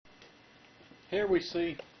Here we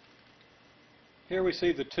see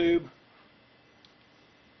the tube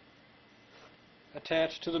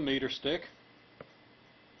attached to the meter stick.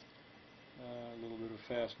 A little bit of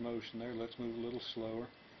fast motion there. Let's move a little slower.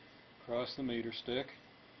 Across the meter stick.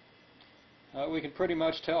 We can pretty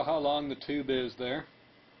much tell how long the tube is there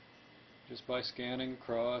just by scanning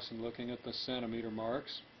across and looking at the centimeter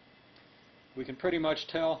marks. We can pretty much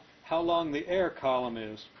tell how long the air column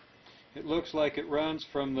is. It looks like it runs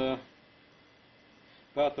from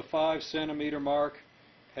about the 5 centimeter mark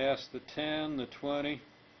past the 10, the 20,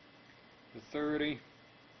 the 30,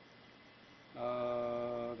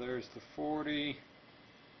 there's the 40,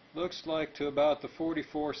 looks like to about the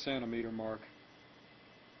 44 centimeter mark.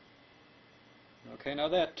 Okay, now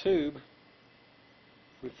that tube,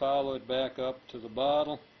 if we follow it back up to the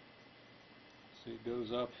bottle, see it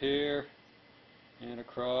goes up here and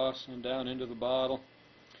across and down into the bottle,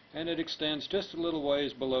 and it extends just a little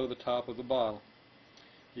ways below the top of the bottle.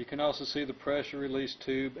 You can also see the pressure release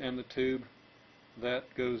tube and the tube that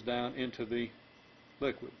goes down into the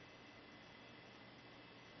liquid.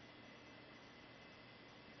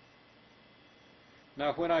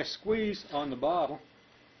 Now when I squeeze on the bottle,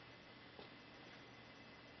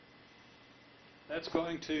 that's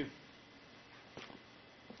going to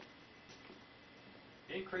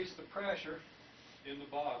increase the pressure in the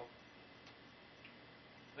bottle.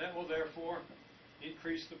 That will therefore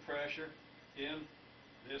increase the pressure in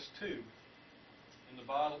this tube, in the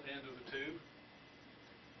bottle end of the tube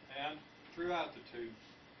and throughout the tube.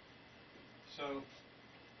 So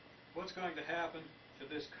what's going to happen to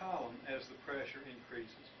this column as the pressure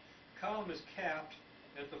increases? The column is capped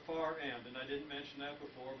at the far end, and I didn't mention that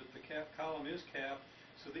before, but the column is capped,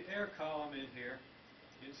 so the air column in here,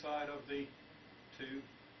 inside of the tube,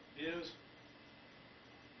 is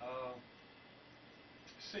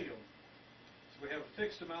sealed. So we have a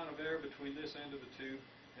fixed amount of air between this end of the tube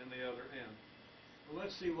and the other end. Well,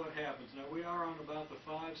 let's see what happens. Now we are on about the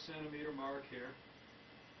 5 centimeter mark here.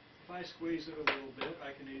 If I squeeze it a little bit,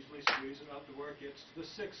 I can easily squeeze it up to where it gets to the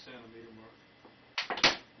 6 centimeter mark.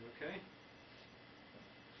 Okay?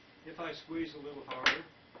 If I squeeze a little harder,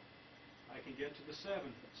 I can get to the 7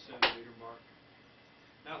 centimeter mark.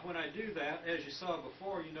 Now when I do that, as you saw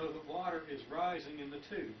before, you know that water is rising in the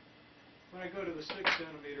tube. When I go to the 6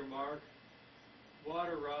 centimeter mark,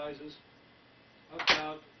 water rises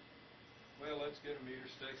about, well, let's get a meter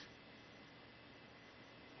stick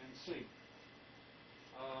and see.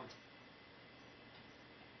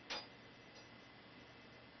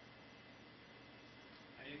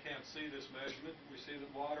 And you can't see this measurement. We see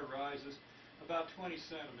that water rises about 20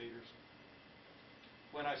 centimeters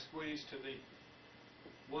when I squeeze to the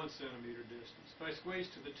 1 centimeter distance. If I squeeze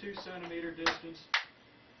to the 2 centimeter distance,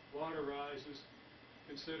 water rises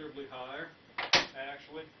considerably higher.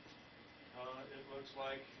 Actually, it looks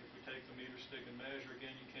like, if we take the meter stick and measure,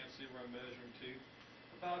 again, you can't see where I'm measuring to,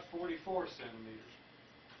 about 44 centimeters.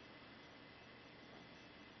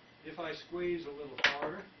 If I squeeze a little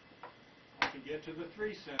harder, I can get to the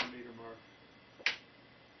 3 centimeter mark.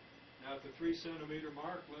 Now at the 3 centimeter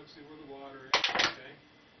mark, let's see where the water is. Okay.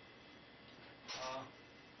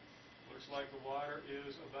 Looks like the water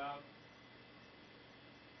is about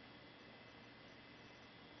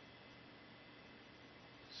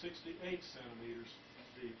 68 centimeters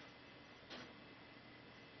deep.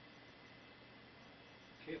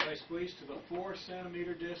 Okay, if I squeeze to the 4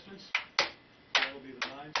 centimeter distance, that will be the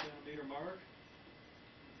 9 centimeter mark.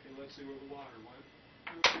 Okay, let's see where the water went.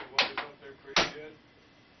 Okay, the water's up there pretty good.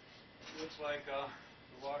 Looks like the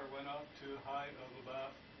water went up to a height of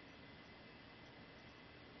about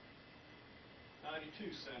 92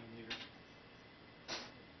 centimeters.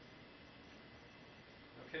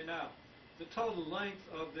 Okay, now, the total length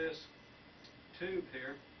of this tube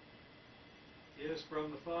here is from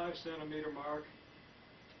the 5 centimeter mark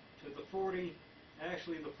to the 43.5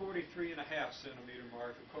 centimeter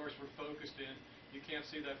mark. Of course, we're focused in. You can't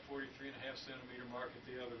see that 43.5 centimeter mark at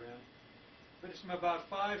the other end. But it's from about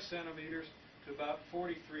 5 centimeters to about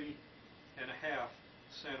 43.5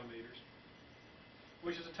 centimeters,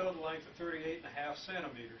 which is a total length of 38.5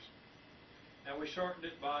 centimeters. Now we shortened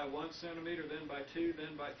it by 1 centimeter, then by 2,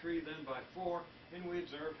 then by 3, then by 4, and we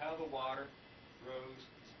observed how the water rose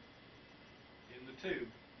in the tube.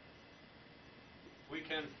 We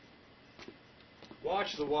can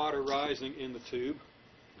watch the water rising in the tube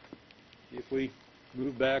if we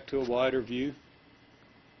move back to a wider view.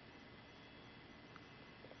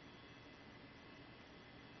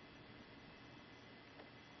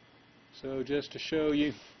 So just to show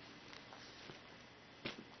you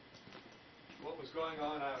what was going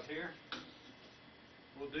on out here,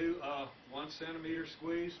 we'll do a 1 centimeter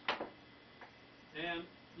squeeze. And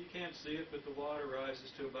you can't see it, but the water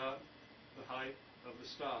rises to about the height of the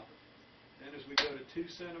stopper. Then as we go to 2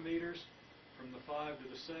 centimeters, from the 5 to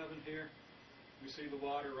the 7 here, we see the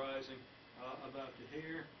water rising about to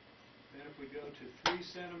here. Then if we go to 3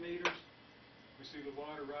 centimeters, we see the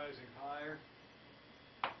water rising higher.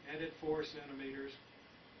 And at 4 centimeters,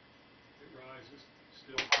 it rises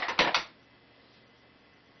still higher.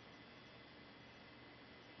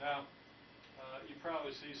 Now, you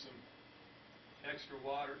probably see some extra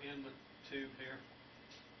water in the tube here.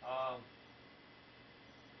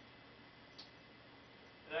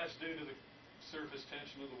 That's due to the surface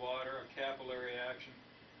tension of the water, a capillary action,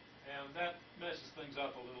 and that messes things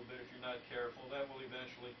up a little bit if you're not careful. That will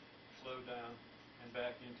eventually flow down and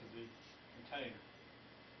back into the container.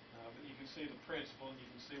 But you can see the principle, and you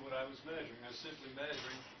can see what I was measuring. I was simply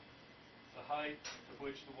measuring the height to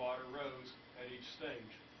which the water rose at each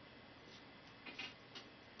stage.